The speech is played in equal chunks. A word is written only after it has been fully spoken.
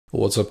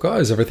What's up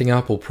guys, Everything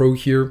Apple Pro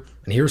here,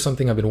 and here's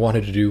something I've been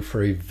wanting to do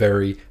for a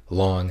very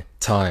long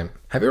time.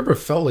 Have you ever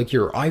felt like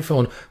your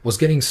iPhone was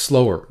getting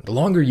slower? The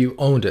longer you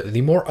owned it,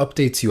 the more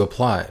updates you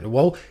applied.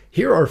 Well,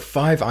 here are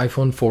 5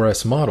 iPhone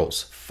 4S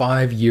models,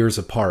 5 years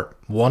apart.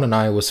 One on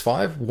iOS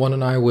 5, one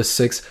on iOS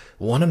 6,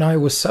 one on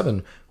iOS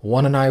 7,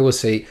 one on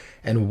iOS 8,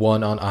 and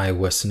one on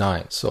iOS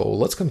 9. So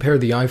let's compare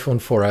the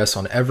iPhone 4S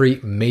on every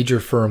major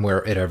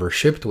firmware it ever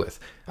shipped with.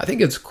 I think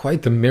it's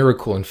quite the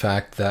miracle, in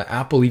fact, that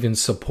Apple even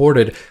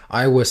supported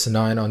iOS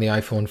 9 on the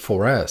iPhone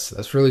 4S.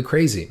 That's really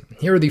crazy.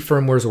 Here are the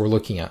firmwares we're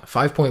looking at: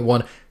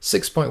 5.1,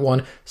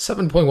 6.1,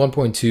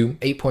 7.1.2,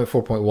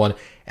 8.4.1,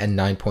 and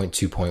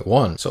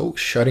 9.2.1. So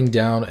shutting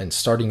down and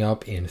starting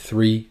up in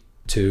 3,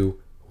 2,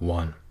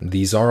 1.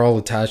 These are all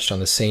attached on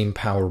the same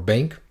power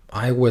bank.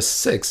 iOS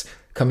 6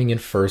 coming in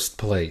first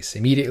place.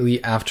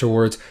 Immediately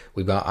afterwards,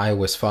 we've got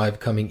iOS 5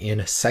 coming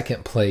in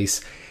second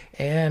place.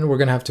 And we're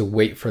going to have to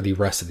wait for the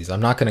rest of these.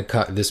 I'm not going to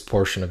cut this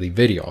portion of the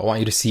video. I want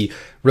you to see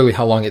really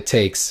how long it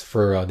takes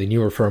for the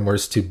newer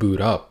firmwares to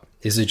boot up.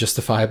 Is it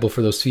justifiable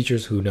for those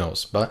features? Who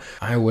knows? But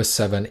iOS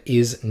 7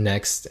 is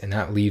next, and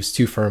that leaves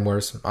 2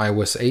 firmwares.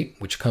 iOS 8,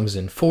 which comes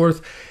in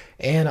fourth,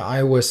 and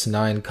iOS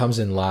 9 comes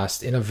in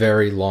last in a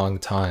very long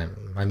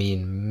time. I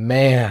mean,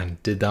 man,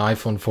 did the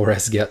iPhone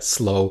 4S get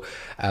slow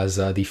as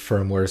the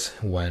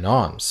firmwares went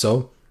on.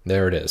 So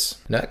there it is.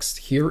 Next,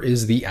 here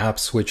is the app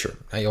switcher.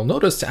 Now you'll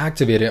notice to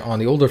activate it on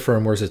the older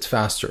firmwares, it's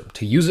faster.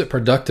 To use it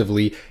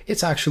productively,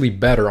 it's actually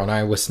better on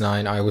iOS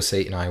 9, iOS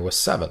 8, and iOS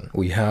 7.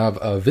 We have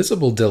a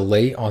visible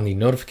delay on the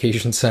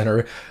notification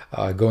center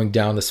going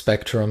down the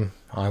spectrum.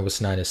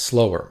 iOS 9 is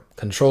slower.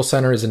 Control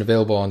center isn't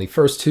available on the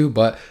first 2,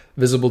 but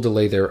visible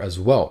delay there as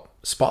well.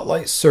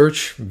 Spotlight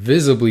search,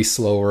 visibly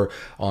slower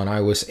on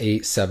iOS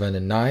 8, 7,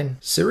 and 9.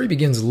 Siri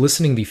begins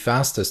listening the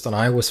fastest on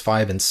iOS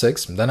 5 and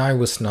 6, then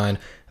iOS 9,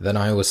 then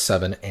iOS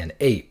 7 and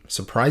 8.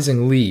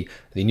 Surprisingly,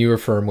 the newer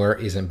firmware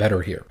isn't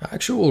better here.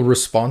 Actual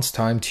response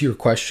time to your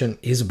question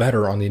is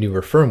better on the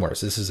newer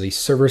firmwares. This is a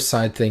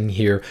server-side thing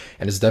here,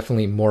 and is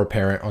definitely more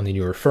apparent on the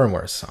newer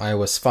firmwares.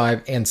 iOS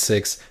 5 and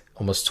 6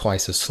 almost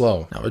twice as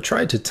slow. Now I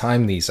tried to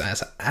time these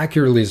as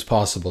accurately as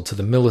possible to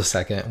the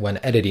millisecond when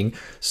editing.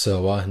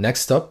 So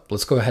next up,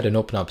 let's go ahead and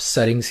open up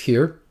settings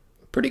here.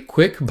 Pretty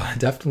quick, but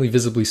definitely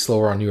visibly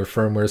slower on newer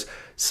firmwares.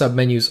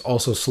 Submenus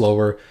also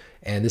slower,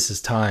 and this is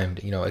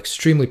timed,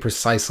 extremely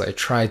precisely. I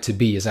tried to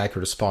be as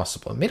accurate as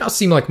possible. It may not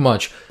seem like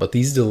much, but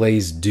these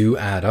delays do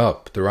add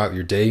up throughout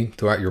your day,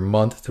 throughout your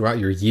month, throughout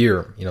your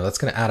year. That's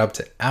going to add up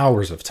to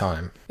hours of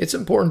time. It's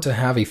important to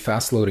have a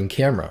fast loading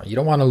camera. You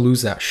don't want to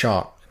lose that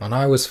shot. On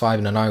iOS 5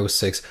 and on iOS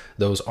 6,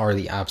 those are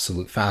the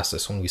absolute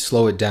fastest. When we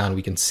slow it down,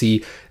 we can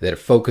see that it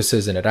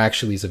focuses and it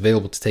actually is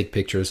available to take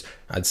pictures,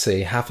 I'd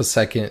say half a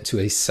second to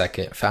a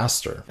second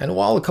faster. And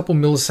while a couple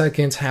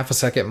milliseconds, half a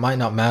second might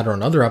not matter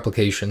on other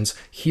applications,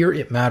 here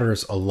it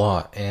matters a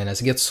lot. And as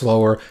it gets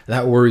slower,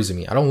 that worries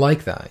me. I don't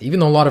like that.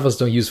 Even though a lot of us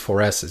don't use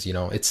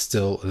 4Ss, it's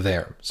still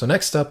there. So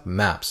next up,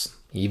 Maps.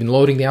 Even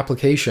loading the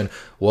application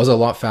was a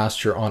lot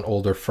faster on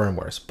older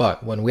firmwares.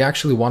 But when we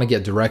actually want to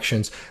get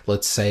directions,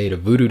 let's say to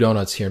Voodoo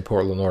Donuts here in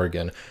Portland,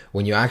 Oregon,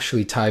 when you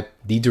actually type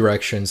the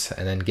directions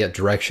and then get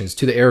directions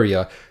to the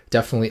area,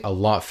 definitely a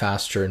lot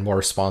faster and more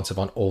responsive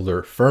on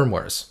older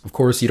firmwares. Of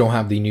course, you don't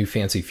have the new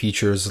fancy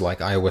features like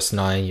iOS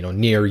 9,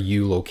 near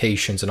you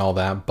locations and all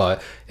that,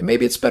 but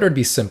maybe it's better to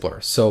be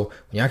simpler. So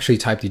when you actually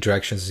type the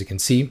directions, as you can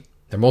see,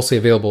 they're mostly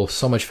available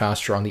so much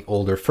faster on the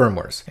older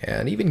firmwares,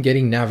 and even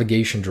getting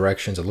navigation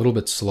directions a little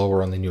bit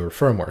slower on the newer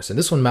firmwares. And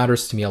this one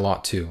matters to me a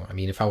lot too. I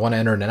mean, if I want to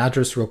enter an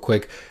address real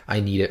quick,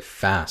 I need it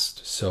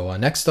fast. So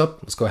next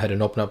up, let's go ahead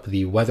and open up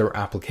the weather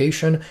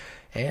application,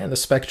 and the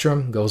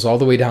spectrum goes all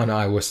the way down to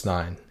iOS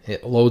 9.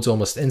 It loads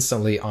almost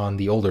instantly on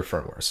the older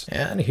firmwares.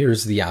 And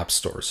here's the App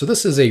Store. So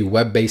this is a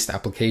web-based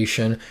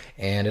application,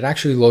 and it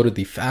actually loaded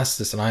the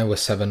fastest on iOS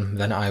 7,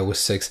 then iOS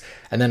 6,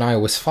 and then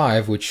iOS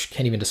 5, which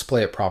can't even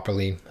display it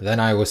properly, then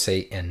iOS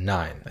 8 and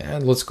 9.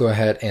 And let's go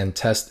ahead and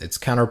test its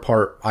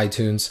counterpart,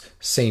 iTunes.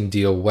 Same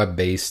deal,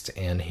 web-based,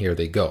 and here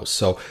they go.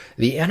 So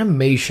the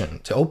animation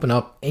to open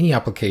up any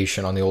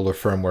application on the older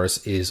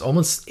firmwares is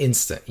almost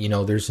instant.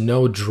 There's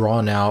no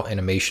drawn-out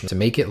animation to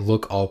make it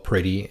look all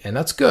pretty, and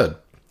that's good.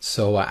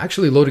 So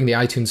actually loading the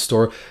iTunes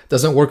store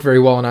doesn't work very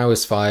well on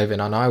iOS 5,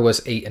 and on iOS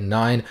 8 and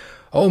 9,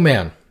 oh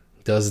man,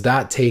 does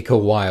that take a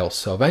while.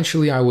 So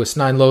eventually iOS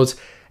 9 loads,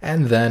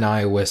 and then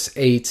iOS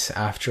 8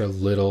 after a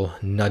little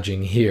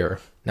nudging here.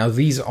 Now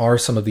these are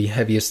some of the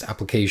heaviest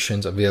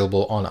applications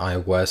available on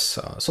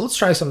iOS, so let's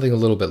try something a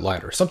little bit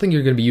lighter, something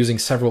you're going to be using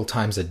several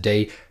times a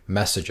day: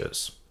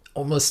 messages.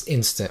 Almost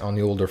instant on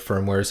the older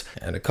firmwares,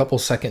 and a couple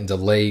second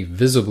delay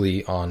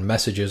visibly on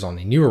messages on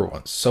the newer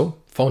ones. So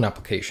phone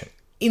application,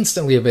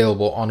 instantly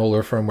available on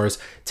older firmwares,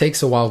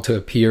 takes a while to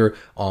appear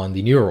on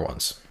the newer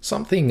ones.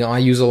 Something I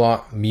use a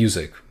lot: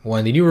 music.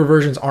 When the newer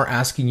versions aren't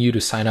asking you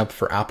to sign up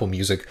for Apple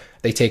Music,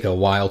 they take a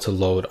while to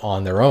load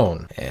on their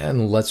own.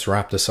 And let's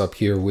wrap this up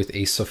here with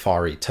a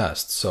Safari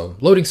test. So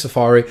loading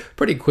Safari,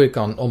 pretty quick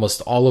on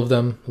almost all of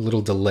them, a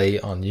little delay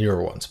on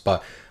newer ones.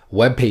 But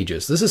web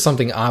pages. This is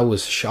something I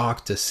was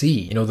shocked to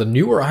see. The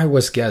newer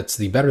iOS gets,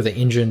 the better the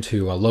engine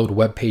to load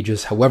web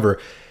pages. However,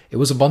 it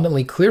was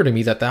abundantly clear to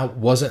me that that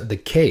wasn't the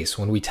case.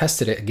 When we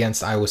tested it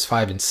against iOS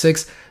 5 and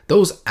 6,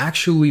 those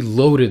actually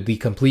loaded the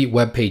complete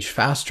web page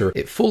faster.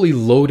 It fully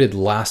loaded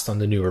last on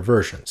the newer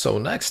version. So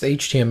next,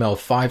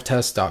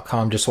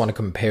 HTML5test.com, just want to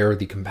compare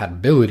the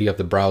compatibility of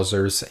the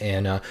browsers,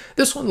 and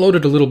this one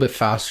loaded a little bit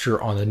faster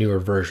on the newer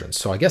version.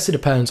 So I guess it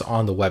depends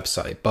on the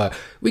website, but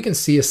we can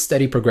see a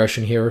steady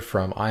progression here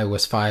from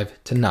iOS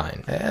 5 to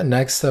 9. And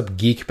next up,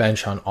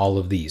 Geekbench on all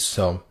of these.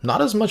 So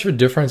not as much of a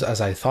difference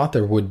as I thought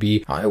there would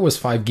be. iOS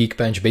 5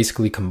 Geekbench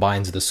basically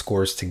combines the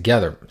scores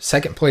together.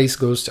 Second place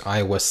goes to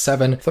iOS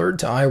 7, third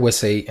to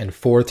iOS 8, and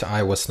fourth to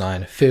iOS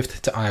 9,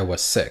 fifth to iOS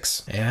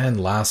 6. And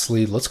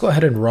lastly, let's go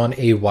ahead and run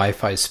a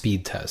Wi-Fi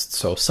speed test.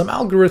 So some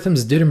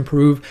algorithms did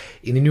improve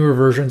in the newer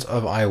versions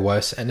of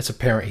iOS, and it's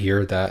apparent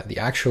here that the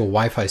actual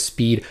Wi-Fi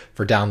speed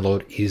for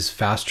download is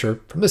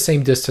faster from the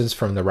same distance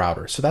from the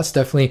router. So that's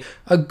definitely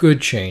a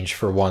good change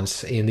for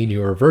once in the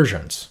newer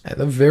versions. And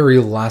the very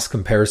last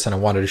comparison I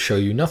wanted to show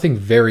you, nothing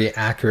very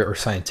accurate or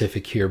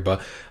scientific here,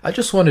 but I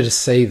just wanted to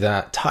say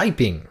that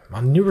typing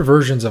on newer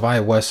versions of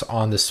iOS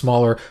on the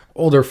smaller,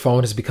 older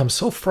phone has become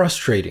so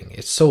frustrating.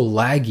 It's so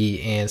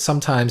laggy, and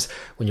sometimes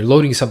when you're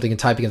loading something and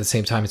typing at the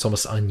same time, it's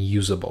almost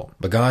unusable.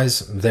 But guys,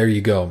 there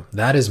you go.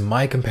 That is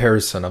my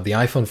comparison of the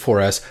iPhone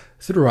 4S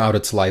throughout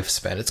its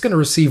lifespan. It's going to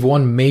receive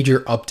one major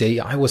update,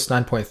 iOS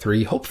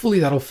 9.3. Hopefully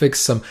that'll fix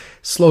some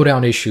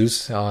slowdown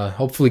issues,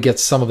 hopefully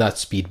get some of that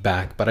speed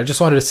back. But I just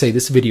wanted to say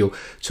this video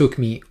took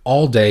me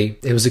all day.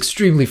 It was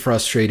extremely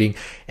frustrating,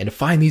 and to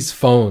find these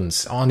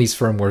phones on these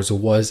firmwares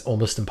was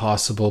almost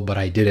impossible, but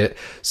I did it.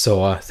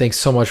 So thanks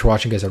so much for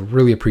watching, guys. I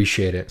really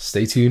appreciate it.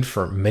 Stay tuned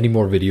for many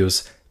more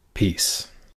videos. Peace.